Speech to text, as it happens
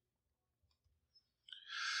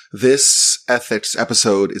This ethics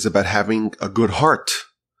episode is about having a good heart,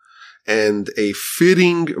 and a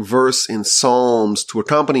fitting verse in Psalms to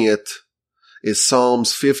accompany it is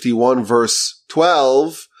Psalms 51 verse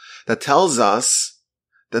 12 that tells us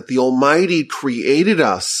that the Almighty created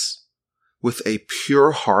us with a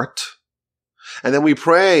pure heart. And then we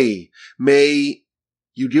pray, may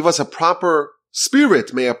you give us a proper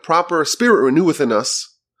spirit, may a proper spirit renew within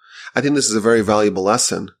us. I think this is a very valuable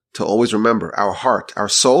lesson to always remember. Our heart, our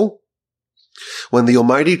soul, when the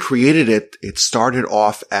Almighty created it, it started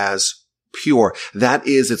off as pure. That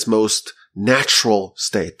is its most natural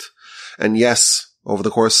state. And yes, over the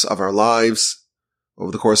course of our lives,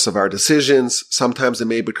 over the course of our decisions, sometimes it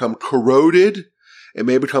may become corroded, it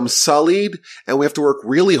may become sullied, and we have to work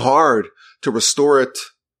really hard to restore it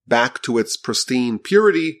back to its pristine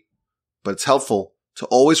purity. But it's helpful to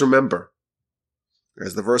always remember,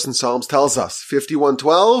 as the verse in Psalms tells us,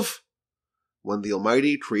 51:12, when the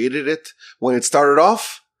Almighty created it, when it started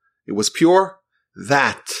off, it was pure.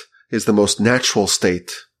 That is the most natural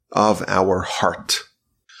state of our heart.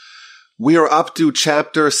 We are up to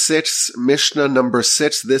chapter 6, Mishnah number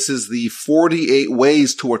 6. This is the 48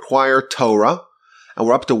 ways to acquire Torah. And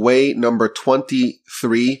we're up to way number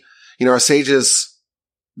 23. Our sages,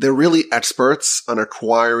 they're really experts on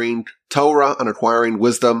acquiring Torah, on acquiring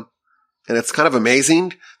wisdom. And it's kind of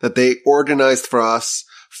amazing that they organized for us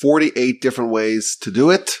 48 different ways to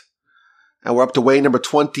do it. And we're up to way number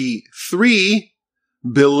 23,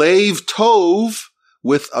 Belev Tov,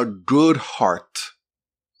 with a good heart.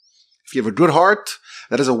 If you have a good heart,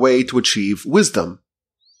 that is a way to achieve wisdom.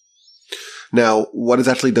 Now, what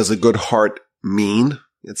exactly does a good heart mean?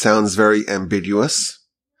 It sounds very ambiguous.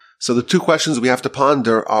 So the two questions we have to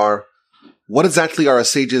ponder are, what exactly are our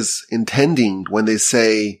sages intending when they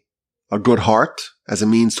say a good heart as a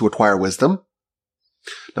means to acquire wisdom?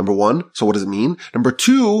 Number one, so what does it mean? Number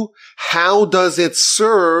two, how does it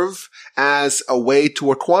serve as a way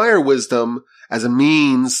to acquire wisdom as a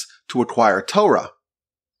means to acquire Torah?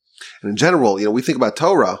 And in general, we think about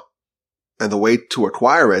Torah and the way to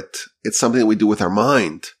acquire it. It's something that we do with our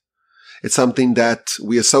mind. It's something that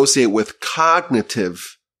we associate with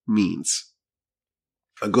cognitive means.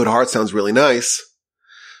 A good heart sounds really nice,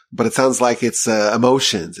 but it sounds like it's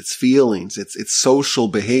emotions, it's feelings, it's social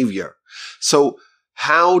behavior. So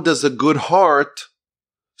how does a good heart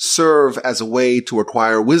serve as a way to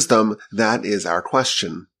acquire wisdom? That is our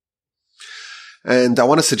question. And I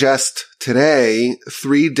want to suggest today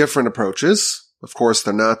 3 different approaches. Of course,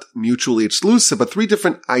 they're not mutually exclusive, but 3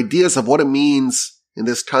 different ideas of what it means in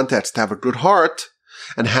this context to have a good heart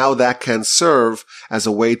and how that can serve as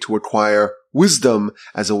a way to acquire wisdom,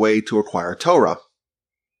 as a way to acquire Torah.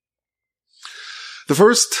 The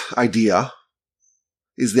first idea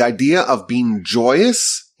is the idea of being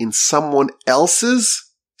joyous in someone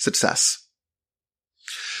else's success.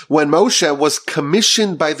 When Moshe was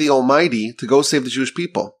commissioned by the Almighty to go save the Jewish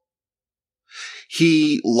people,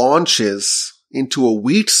 he launches into a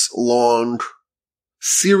weeks-long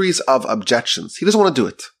series of objections. He doesn't want to do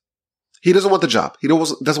it. He doesn't want the job. He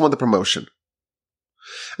doesn't want the promotion.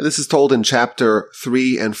 And this is told in chapter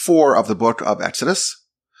 3 and 4 of the book of Exodus.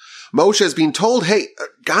 Moshe is being told, hey,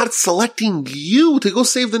 God's selecting you to go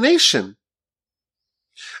save the nation.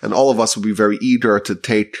 And all of us would be very eager to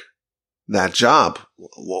take that job.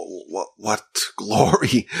 What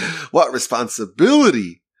glory, what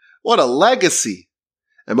responsibility, what a legacy.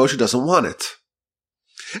 And Moshe doesn't want it.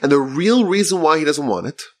 And the real reason why he doesn't want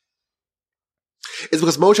it is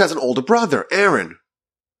because Moshe has an older brother, Aaron.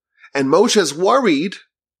 And Moshe is worried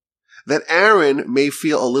that Aaron may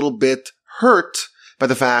feel a little bit hurt by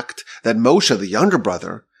the fact that Moshe, the younger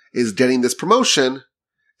brother, is getting this promotion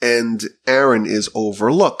and Aaron is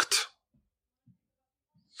overlooked.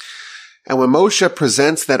 And when Moshe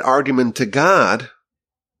presents that argument to God,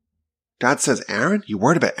 God says, Aaron, you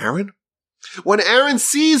worried about Aaron? When Aaron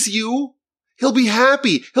sees you, he'll be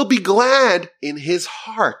happy. He'll be glad in his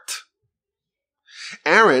heart.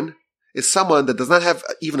 Aaron is someone that does not have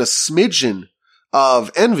even a smidgen of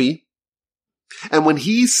envy. And when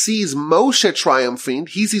he sees Moshe triumphing,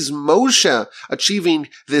 he sees Moshe achieving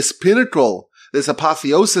this pinnacle, this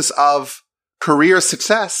apotheosis of career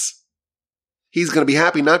success, he's going to be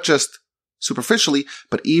happy not just superficially,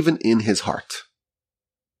 but even in his heart.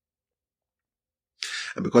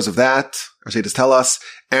 And because of that, our sages tell us,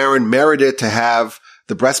 Aaron merited to have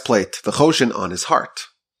the breastplate, the choshen, on his heart.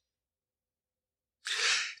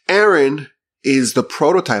 Aaron is the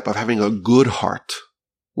prototype of having a good heart,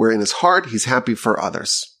 where in his heart he's happy for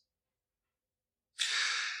others.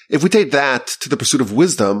 If we take that to the pursuit of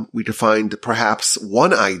wisdom, we could find perhaps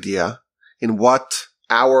one idea in what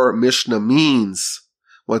our Mishnah means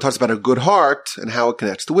when it talks about a good heart and how it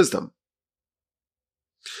connects to wisdom.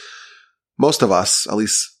 Most of us, at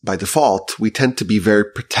least by default, we tend to be very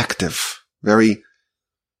protective, very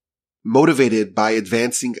motivated by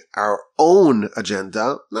advancing our own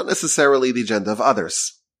agenda, not necessarily the agenda of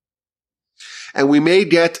others. And we may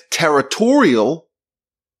get territorial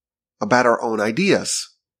about our own ideas.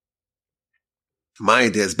 My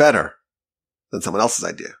idea is better than someone else's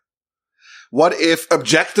idea. What if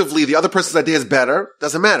objectively the other person's idea is better?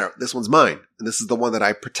 Doesn't matter. This one's mine. And this is the one that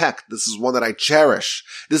I protect. This is one that I cherish.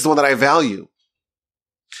 This is the one that I value.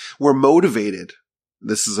 We're motivated.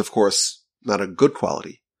 This is, of course, not a good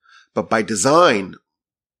quality. But by design,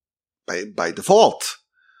 by default,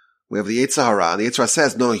 we have the Yetzer Hara. And the Yetzer Hara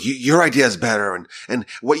says, no, your idea is better. And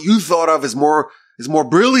what you thought of is more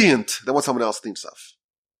brilliant than what someone else thinks of.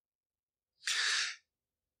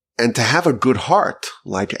 And to have a good heart,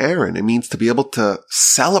 like Aaron, it means to be able to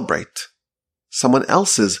celebrate someone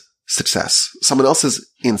else's success, someone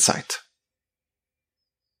else's insight.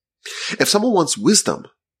 If someone wants wisdom,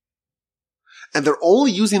 and they're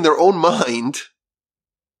only using their own mind,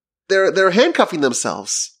 they're handcuffing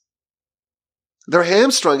themselves. They're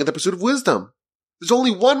hamstrung in the pursuit of wisdom. There's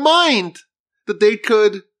only one mind that they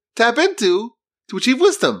could tap into to achieve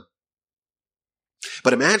wisdom.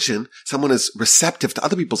 But imagine someone is receptive to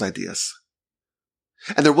other people's ideas.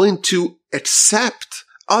 And they're willing to accept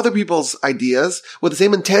other people's ideas with the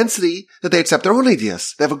same intensity that they accept their own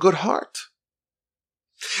ideas. They have a good heart.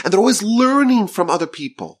 And they're always learning from other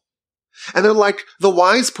people. And they're like the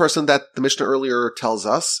wise person that the Mishnah earlier tells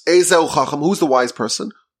us. Ezeu Chacham, who's the wise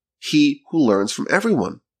person? He who learns from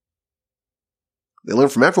everyone. They learn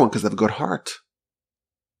from everyone because they have a good heart.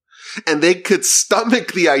 And they could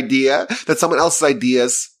stomach the idea that someone else's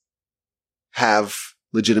ideas have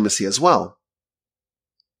legitimacy as well.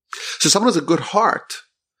 So someone who has a good heart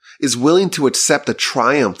is willing to accept the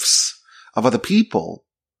triumphs of other people.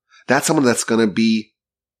 That's someone that's going to be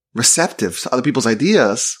receptive to other people's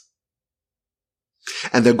ideas.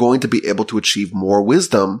 And they're going to be able to achieve more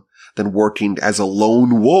wisdom than working as a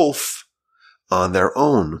lone wolf on their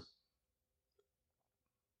own.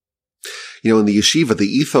 You know, in the yeshiva, the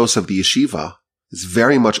ethos of the yeshiva is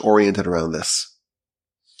very much oriented around this.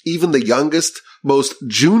 Even the youngest, most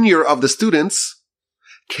junior of the students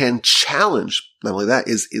can challenge, not only that,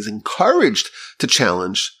 is encouraged to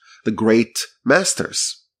challenge the great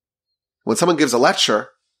masters. When someone gives a lecture,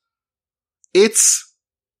 it's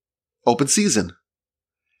open season.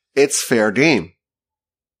 It's fair game.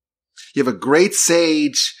 You have a great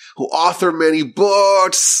sage who authored many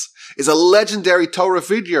books, is a legendary Torah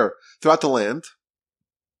figure throughout the land.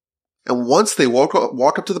 And once they walk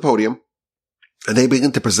up to the podium and they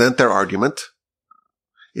begin to present their argument,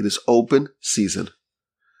 it is open season.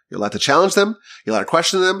 You're allowed to challenge them. You're allowed to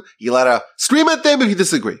question them. You're allowed to scream at them if you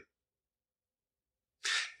disagree.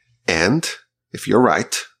 And if you're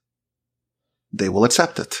right, they will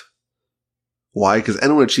accept it. Why? Because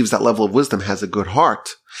anyone who achieves that level of wisdom has a good heart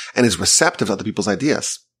and is receptive to other people's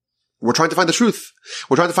ideas. We're trying to find the truth.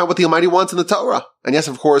 We're trying to find what the Almighty wants in the Torah. And yes,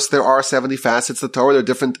 of course, there are 70 facets of Torah. There are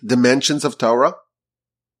different dimensions of Torah.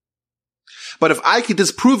 But if I could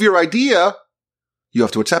disprove your idea, you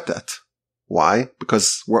have to accept that. Why?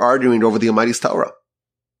 Because we're arguing over the Almighty's Torah.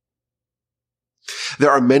 There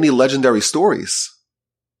are many legendary stories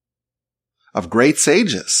of great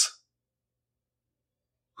sages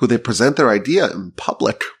who they present their idea in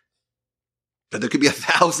public. And there could be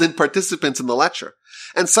 1,000 participants in the lecture.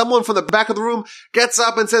 And someone from the back of the room gets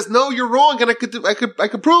up and says, no, you're wrong. And I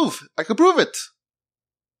could prove it.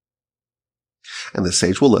 And the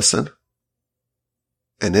sage will listen.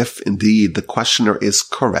 And if indeed the questioner is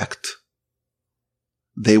correct,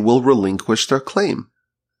 they will relinquish their claim.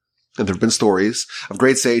 And there have been stories of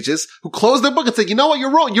great sages who close their book and say, you know what?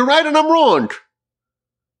 You're wrong. You're right. And I'm wrong.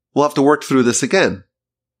 We'll have to work through this again.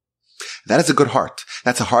 That is a good heart.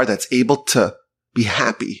 That's a heart that's able to be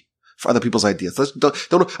happy for other people's ideas.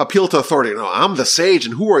 Don't appeal to authority. No, I'm the sage,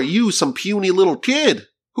 and who are you, some puny little kid?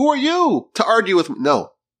 Who are you to argue with me?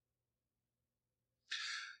 No.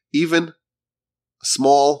 Even a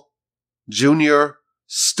small junior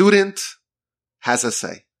student has a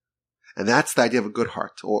say. And that's the idea of a good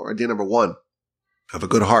heart, or idea number one of a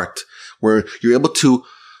good heart, where you're able to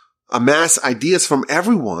amass ideas from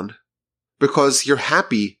everyone because you're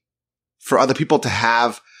happy for other people to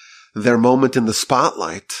have their moment in the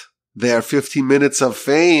spotlight, their 15 minutes of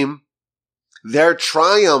fame, their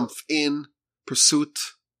triumph in pursuit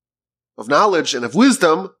of knowledge and of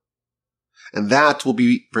wisdom. And that will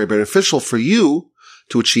be very beneficial for you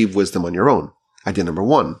to achieve wisdom on your own. Idea number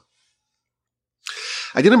one.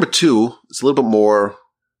 Idea number two is a little bit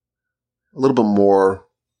more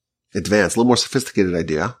advanced, a little more sophisticated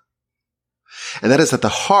idea. And that is that the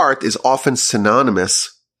heart is often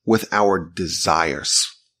synonymous with our desires.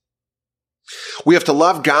 We have to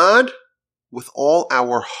love God with all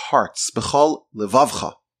our hearts. B'chol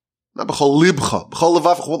levavcha. Not b'chol libcha. B'chol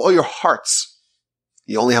levavcha. With all your hearts.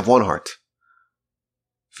 You only have one heart.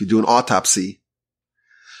 If you do an autopsy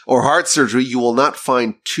or heart surgery, you will not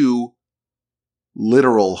find two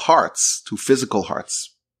literal hearts, two physical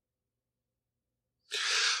hearts.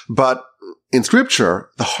 But in scripture,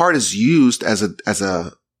 the heart is used as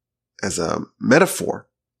a metaphor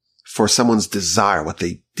for someone's desire, what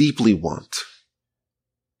they deeply want.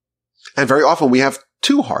 And very often we have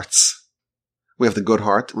two hearts. We have the good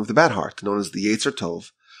heart and we have the bad heart, known as the Yetzer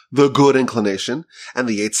Tov, the good inclination, and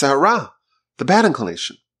the Yetzer Hara, the bad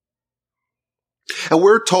inclination. And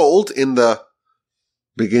we're told in the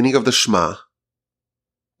beginning of the Shema,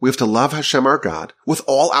 we have to love Hashem our God with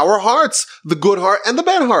all our hearts, the good heart and the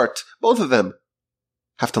bad heart. Both of them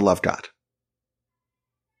have to love God.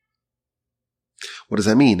 What does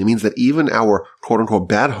that mean? It means that even our quote-unquote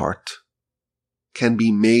bad heart can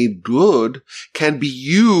be made good, can be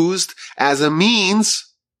used as a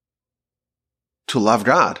means to love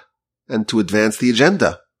God and to advance the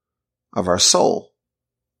agenda of our soul.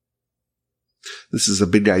 This is a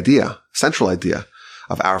big idea, central idea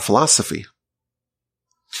of our philosophy.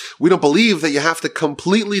 We don't believe that you have to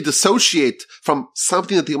completely dissociate from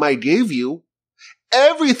something that the Almighty gave you.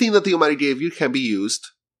 Everything that the Almighty gave you can be used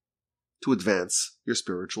to advance your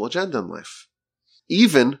spiritual agenda in life.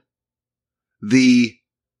 Even the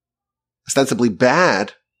ostensibly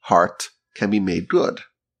bad heart can be made good.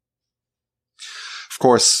 Of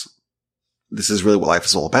course, this is really what life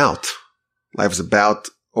is all about. Life is about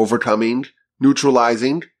overcoming,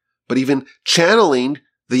 neutralizing, but even channeling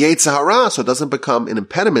the Yetzer Hara so it doesn't become an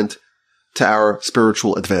impediment to our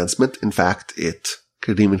spiritual advancement. In fact, it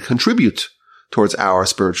could even contribute towards our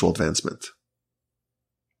spiritual advancement.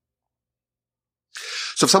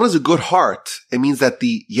 So if someone has a good heart, it means that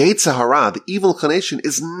the Yetzer Hara, the evil inclination,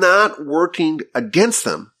 is not working against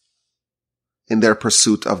them in their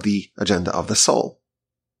pursuit of the agenda of the soul.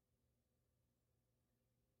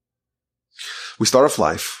 We start off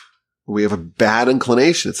life, we have a bad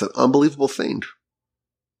inclination. It's an unbelievable thing.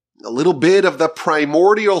 A little bit of the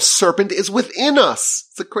primordial serpent is within us.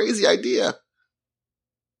 It's a crazy idea.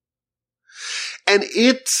 And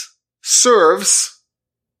it serves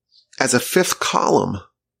as a fifth column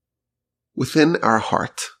within our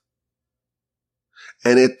heart.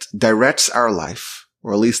 And it directs our life,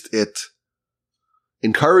 or at least it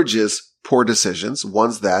encourages poor decisions,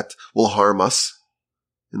 ones that will harm us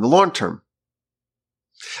in the long term.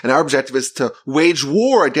 And our objective is to wage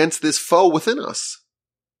war against this foe within us.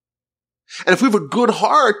 And if we have a good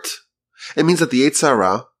heart, it means that the Yetzer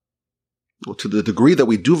Hara, well, to the degree that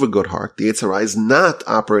we do have a good heart, the Yetzer Hara is not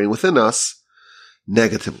operating within us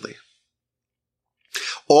negatively.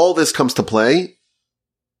 All this comes to play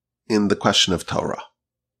in the question of Torah.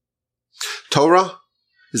 Torah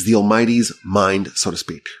is the Almighty's mind, so to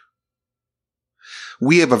speak.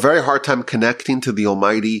 We have a very hard time connecting to the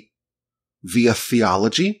Almighty via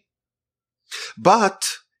theology,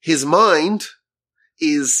 but His mind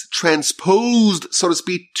is transposed, so to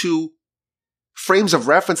speak, to frames of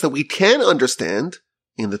reference that we can understand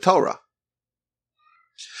in the Torah.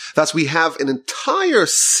 Thus, we have an entire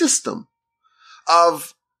system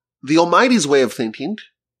of the Almighty's way of thinking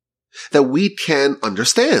that we can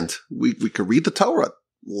understand. We can read the Torah,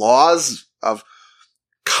 laws of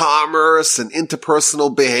commerce and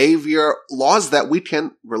interpersonal behavior, laws that we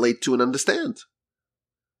can relate to and understand.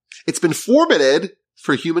 It's been formatted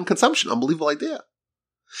for human consumption. Unbelievable idea.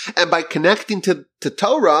 And by connecting to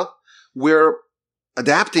Torah, we're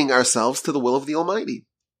adapting ourselves to the will of the Almighty.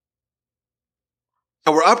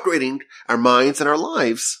 And we're upgrading our minds and our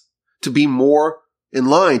lives to be more in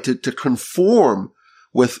line, to conform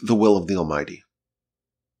with the will of the Almighty.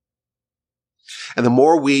 And the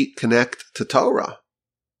more we connect to Torah,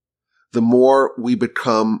 the more we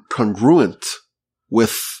become congruent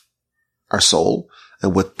with our soul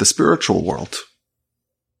and with the spiritual world.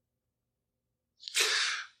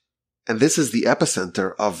 And this is the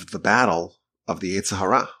epicenter of the battle of the Yetzer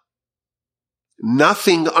Hara.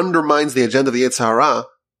 Nothing undermines the agenda of the Yetzer Hara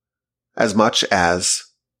as much as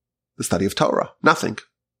the study of Torah. Nothing.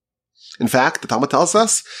 In fact, the Talmud tells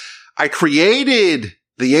us, I created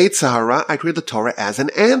the Yetzer Hara, I created the Torah as an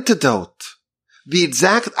antidote. The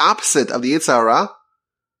exact opposite of the Yetzer Hara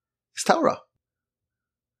is Torah.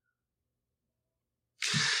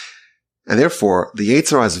 And therefore, the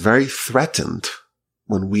Yetzer Hara is very threatened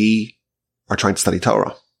when we are trying to study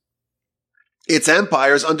Torah. Its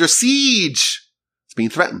empire is under siege. It's being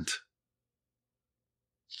threatened.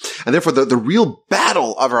 And therefore, the real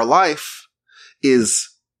battle of our life is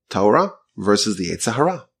Torah versus the Yetzer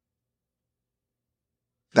Hara.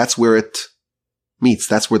 That's where it meets.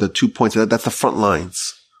 That's where the 2 points, that's the front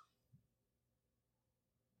lines.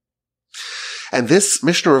 And this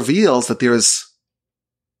Mishnah reveals that there is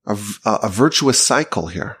a virtuous cycle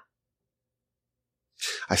here.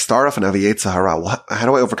 I start off and have a Yetzer Hara. How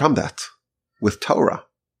do I overcome that? With Torah.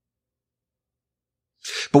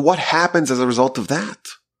 But what happens as a result of that?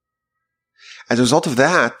 As a result of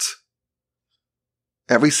that,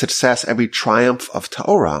 every success, every triumph of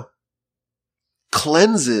Torah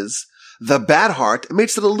cleanses the bad heart and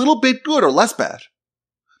makes it a little bit good or less bad.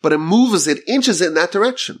 But it moves it, inches it in that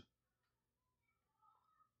direction.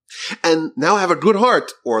 And now I have a good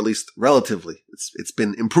heart, or at least relatively. It's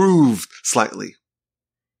been improved slightly.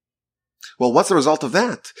 Well, what's the result of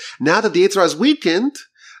that? Now that the Yetzer Hara is weakened,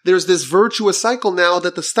 there's this virtuous cycle now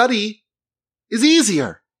that the study is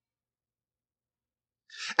easier.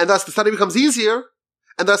 And thus the study becomes easier,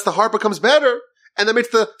 and thus the heart becomes better, and that makes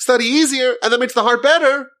the study easier, and that makes the heart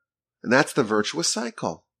better. And that's the virtuous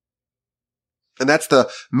cycle. And that's the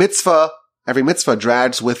mitzvah. Every mitzvah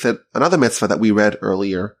drags with it another mitzvah that we read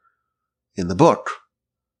earlier in the book.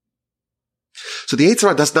 So the Yetzer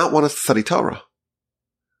Hara does not want us to study Torah.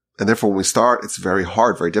 And therefore when we start, it's very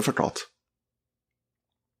hard, very difficult.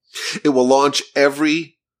 It will launch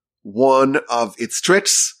every one of its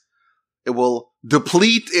tricks. It will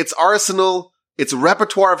deplete its arsenal, its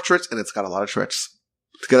repertoire of tricks, and it's got a lot of tricks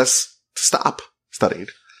to get us to stop studying,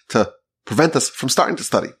 to prevent us from starting to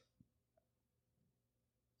study.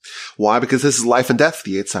 Why? Because this is life and death,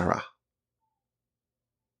 the Yetzer Hara.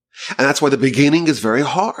 And that's why the beginning is very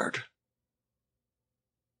hard.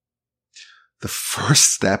 The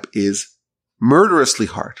first step is murderously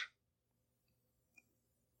hard.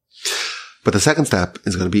 But the second step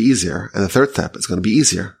is going to be easier, and the third step is going to be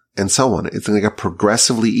easier, and so on. It's going to get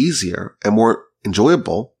progressively easier and more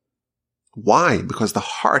enjoyable. Why? Because the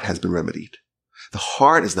heart has been remedied. The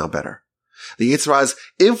heart is now better. The Yetzer Hara's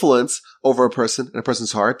influence over a person and a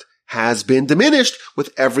person's heart has been diminished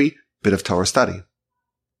with every bit of Torah study.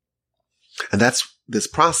 And that's this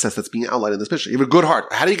process that's being outlined in this Mishnah. You have a good heart.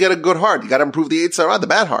 How do you get a good heart? You got to improve the Yetzer Hara, the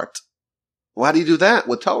bad heart. Well, how do you do that?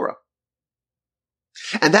 With Torah.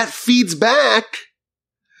 And that feeds back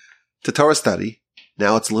to Torah study.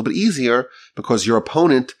 Now it's a little bit easier because your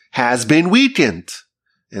opponent has been weakened,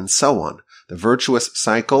 and so on. The virtuous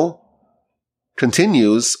cycle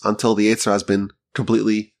continues until the Yetzer Hara has been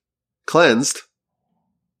completely cleansed,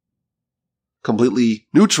 completely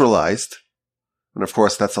neutralized. And of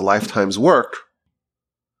course, that's a lifetime's work,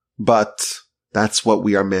 but that's what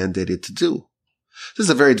we are mandated to do. This is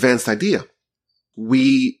a very advanced idea.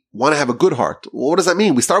 We want to have a good heart. Well, what does that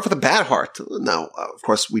mean? We start with a bad heart. Now, of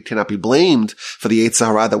course, we cannot be blamed for the Yetzer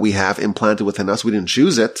Hara that we have implanted within us. We didn't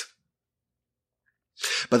choose it.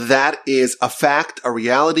 But that is a fact, a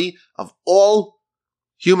reality of all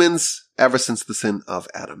humans ever since the sin of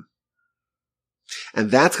Adam.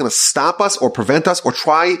 And that's going to stop us or prevent us or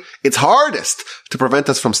try its hardest to prevent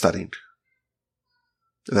us from studying.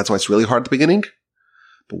 And that's why it's really hard at the beginning.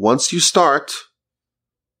 But once you start,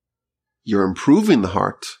 you're improving the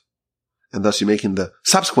heart, and thus you're making the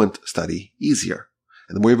subsequent study easier.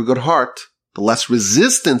 And the more you have a good heart, the less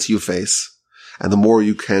resistance you face, and the more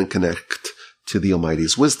you can connect to the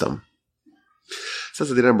Almighty's wisdom. It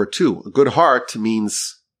says at the number 2, a good heart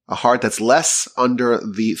means a heart that's less under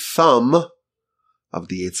the thumb of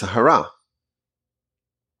the Yetzer Hara.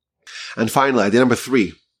 And finally, idea number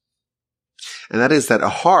 3, and that is that a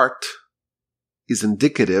heart is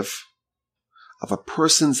indicative of a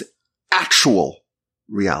person's actual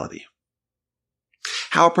reality.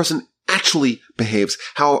 How a person actually behaves,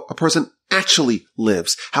 how a person actually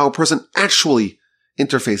lives, how a person actually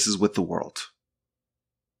interfaces with the world.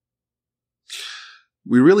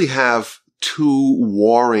 We really have 2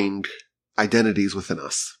 warring identities within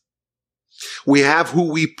us. We have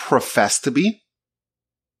who we profess to be,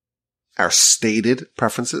 our stated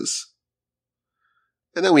preferences,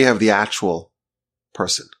 and then we have the actual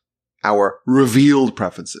person, our revealed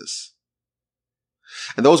preferences.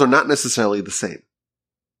 And those are not necessarily the same.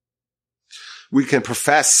 We can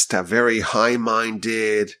profess to have very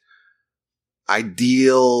high-minded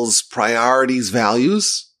ideals, priorities,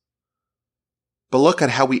 values, but look at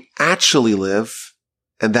how we actually live,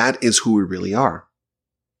 and that is who we really are.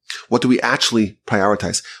 What do we actually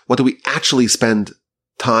prioritize? What do we actually spend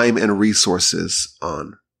time and resources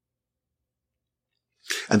on?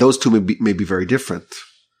 And those two may be very different.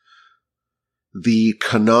 The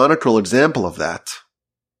canonical example of that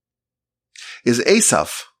is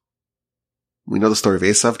Esav. We know the story of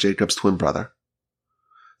Esav, Jacob's twin brother.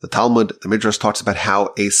 The Talmud, the Midrash talks about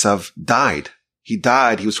how Esav died. He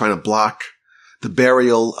died. He was trying to block the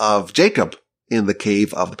burial of Jacob in the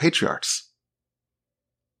cave of the patriarchs.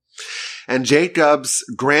 And Jacob's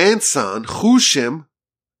grandson, Hushim,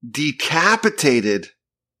 decapitated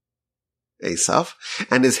Esav,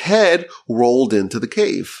 and his head rolled into the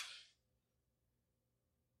cave.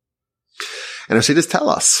 And our sages tell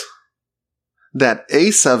us that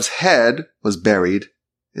Esav's head was buried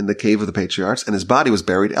in the cave of the patriarchs, and his body was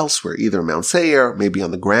buried elsewhere, either Mount Seir, maybe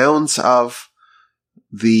on the grounds of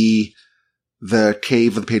the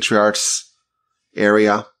cave of the patriarchs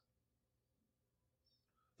area.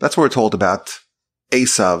 That's what we're told about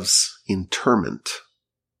Esav's interment.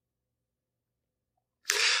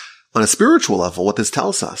 On a spiritual level, what this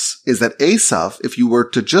tells us is that Esav, if you were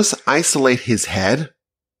to just isolate his head,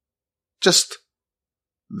 just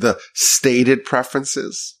the stated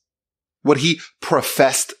preferences, what he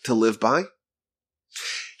professed to live by,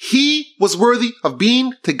 he was worthy of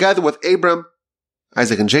being together with Abram,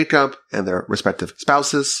 Isaac, and Jacob, and their respective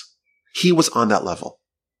spouses. He was on that level.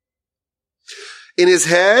 In his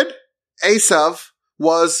head, Esav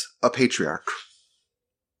was a patriarch.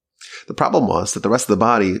 The problem was that the rest of the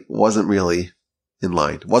body wasn't really in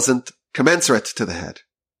line, wasn't commensurate to the head.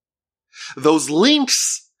 Those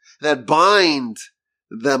links that bind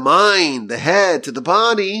the mind, the head to the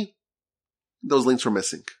body, those links were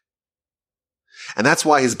missing. And that's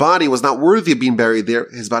why his body was not worthy of being buried there.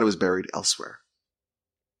 His body was buried elsewhere.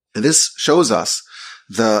 And this shows us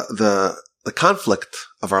the conflict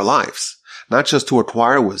of our lives, not just to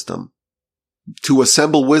acquire wisdom, to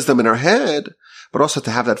assemble wisdom in our head, but also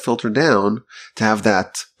to have that filter down, to have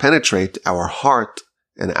that penetrate our heart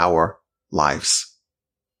and our lives.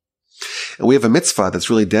 And we have a mitzvah that's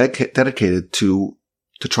really dedicated to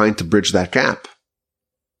trying to bridge that gap.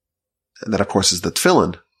 And that, of course, is the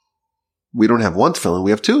tefillin. We don't have one tefillin,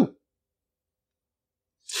 we have two.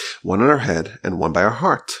 One on our head and one by our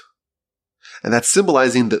heart. And that's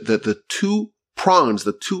symbolizing the two prongs,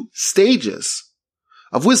 the two stages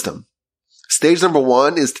of wisdom. Stage number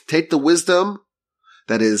one is to take the wisdom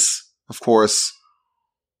that is, of course,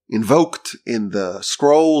 invoked in the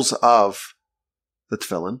scrolls of the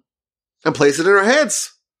tefillin and place it in our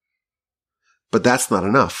heads. But that's not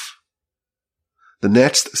enough. The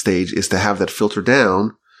next stage is to have that filter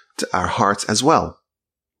down to our hearts as well,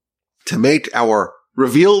 to make our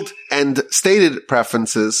revealed and stated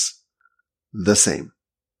preferences the same.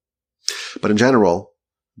 But in general,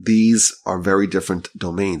 these are very different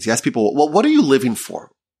domains. You ask people, well, what are you living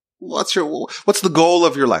for? What's the goal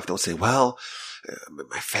of your life? They'll say, well,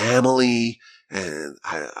 my family and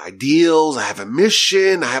ideals. I have a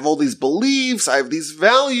mission. I have all these beliefs. I have these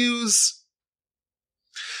values.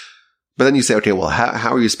 But then you say, okay, well,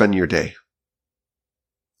 how are you spending your day?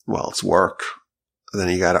 Well, it's work. Then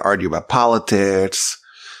you got to argue about politics.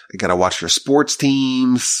 You got to watch your sports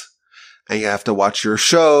teams. And you have to watch your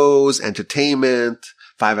shows, entertainment,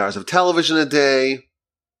 5 hours of television a day.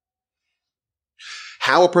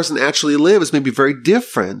 How a person actually lives may be very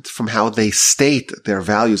different from how they state their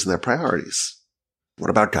values and their priorities. What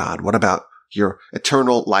about God? What about your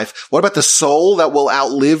eternal life? What about the soul that will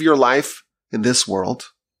outlive your life in this world?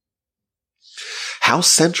 How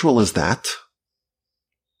central is that?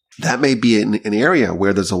 That may be an area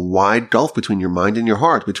where there's a wide gulf between your mind and your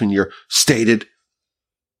heart, between your stated,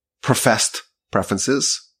 professed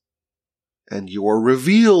preferences and your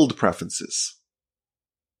revealed preferences.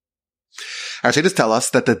 Our sages tell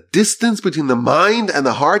us that the distance between the mind and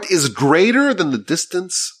the heart is greater than the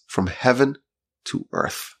distance from heaven to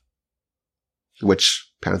earth,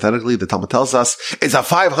 which, parenthetically, the Talmud tells us is a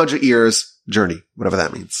 500 years journey, whatever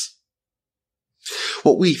that means.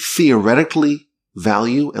 What we theoretically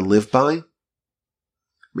value and live by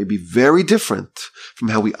may be very different from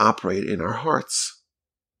how we operate in our hearts.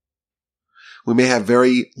 We may have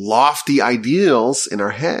very lofty ideals in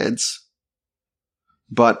our heads,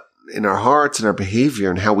 but in our hearts and our behavior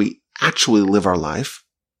and how we actually live our life,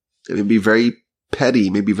 it may be very petty,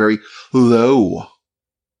 maybe very low.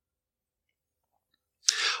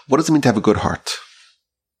 What does it mean to have a good heart?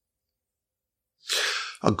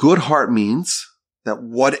 A good heart means that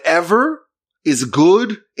whatever is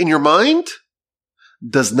good in your mind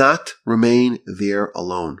does not remain there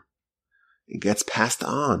alone. It gets passed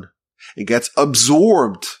on. It gets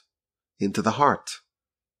absorbed into the heart.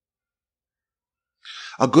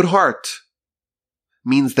 A good heart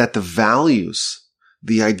means that the values,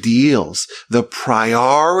 the ideals, the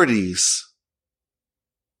priorities,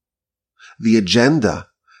 the agenda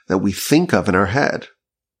that we think of in our head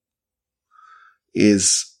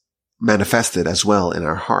is manifested as well in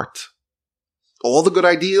our heart. all the good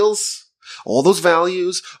ideals, all those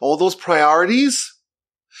values, all those priorities,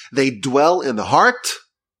 they dwell in the heart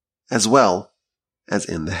as well as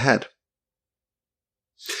in the head.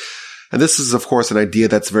 And this is, of course, an idea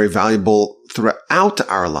that's very valuable throughout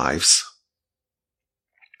our lives.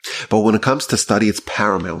 But when it comes to study, it's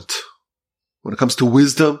paramount. When it comes to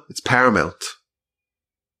wisdom, it's paramount.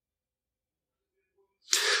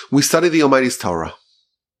 We study the Almighty's Torah.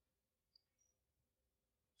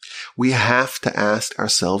 We have to ask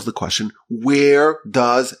ourselves the question, where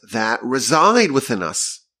does that reside within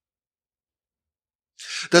us?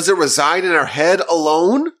 Does it reside in our head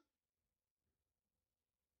alone?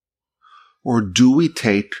 Or do we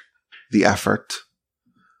take the effort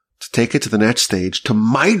to take it to the next stage, to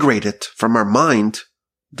migrate it from our mind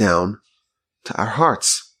down to our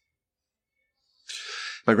hearts?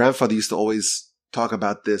 My grandfather used to always talk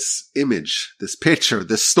about this image, this picture,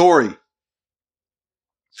 this story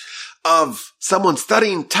of someone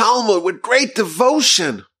studying Talmud with great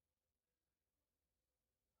devotion.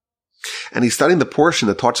 And he's studying the portion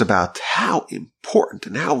that talks about how important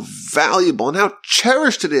and how valuable and how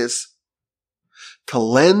cherished it is to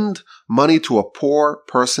lend money to a poor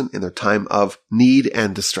person in their time of need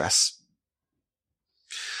and distress.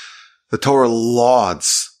 The Torah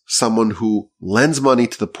lauds someone who lends money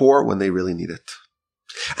to the poor when they really need it.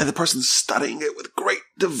 And the person's studying it with great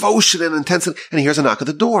devotion and intensity, and he hears a knock at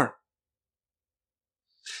the door.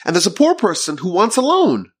 And there's a poor person who wants a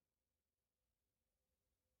loan.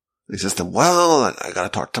 He says to him, well, I got to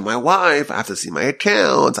talk to my wife. I have to see my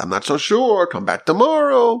accounts. I'm not so sure. Come back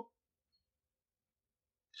tomorrow.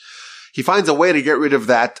 He finds a way to get rid of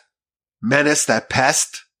that menace, that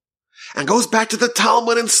pest, and goes back to the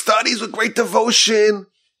Talmud and studies with great devotion.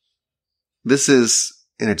 This is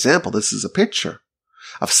an example. This is a picture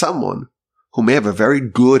of someone who may have a very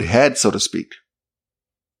good head, so to speak,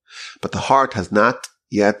 but the heart has not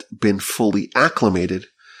yet been fully acclimated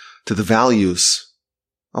to the values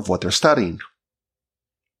of what they're studying.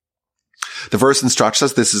 The verse instructs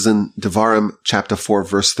us, this is in Devarim chapter 4,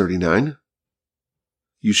 verse 39.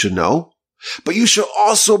 You should know, but you should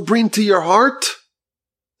also bring to your heart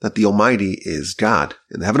that the Almighty is God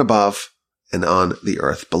in the heaven above and on the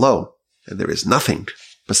earth below. And there is nothing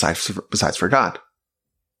besides for God.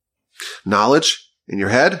 Knowledge in your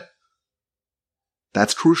head,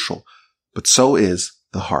 that's crucial, but so is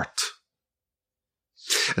the heart.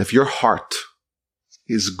 And if your heart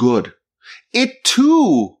is good, it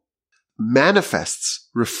too manifests,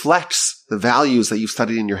 reflects the values that you've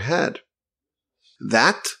studied in your head.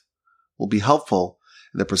 That will be helpful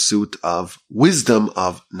in the pursuit of wisdom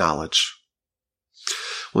of knowledge.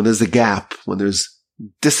 When there's a gap, when there's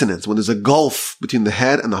dissonance, when there's a gulf between the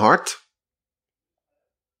head and the heart,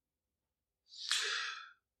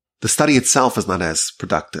 the study itself is not as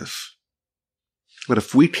productive. But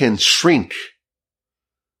if we can shrink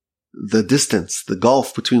the distance, the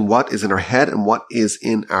gulf between what is in our head and what is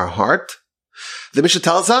in our heart, the Mishnah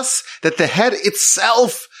tells us that the head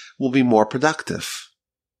itself will be more productive.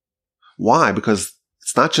 Why? Because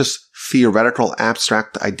it's not just theoretical,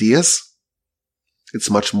 abstract ideas.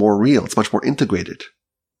 It's much more real. It's much more integrated.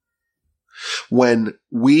 When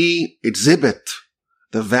we exhibit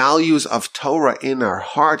the values of Torah in our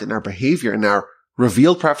heart, in our behavior, in our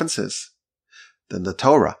revealed preferences, then the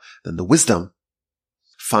Torah, then the wisdom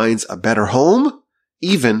finds a better home,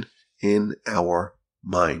 even in our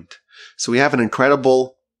mind. So we have an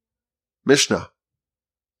incredible Mishnah.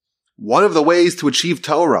 One of the ways to achieve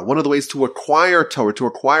Torah, one of the ways to acquire Torah, to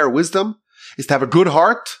acquire wisdom, is to have a good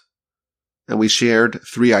heart. And we shared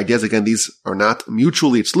 3 ideas. Again, these are not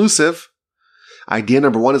mutually exclusive. Idea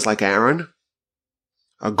number 1 is like Aaron.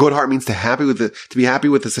 A good heart means to be happy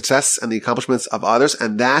with the success and the accomplishments of others,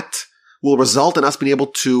 and that will result in us being able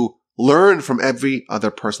to learn from every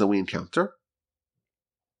other person that we encounter.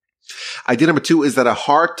 Idea number 2 is that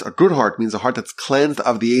a good heart means a heart that's cleansed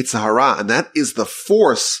of the Yetzer Hara, and that is the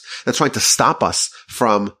force that's trying to stop us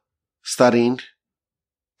from studying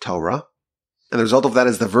Torah. And the result of that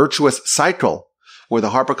is the virtuous cycle, where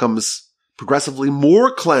the heart becomes progressively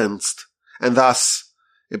more cleansed, and thus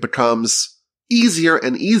it becomes easier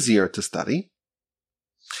and easier to study.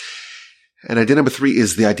 And idea number 3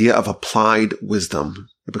 is the idea of applied wisdom.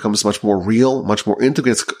 It becomes much more real, much more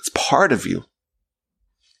integrated. It's part of you.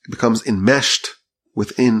 It becomes enmeshed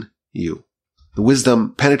within you. The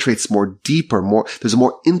wisdom penetrates more deeper, there's a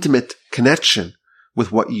more intimate connection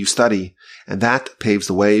with what you study. And that paves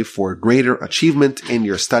the way for greater achievement in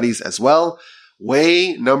your studies as well.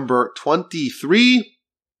 Way number 23.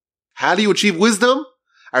 How do you achieve wisdom?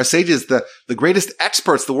 Our sages, the greatest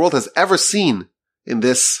experts the world has ever seen in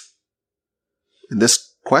this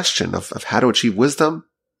question of how to achieve wisdom,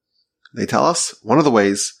 they tell us one of the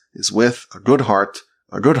ways is with a good heart.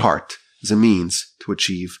 A good heart is a means to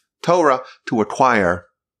achieve Torah, to acquire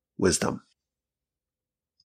wisdom.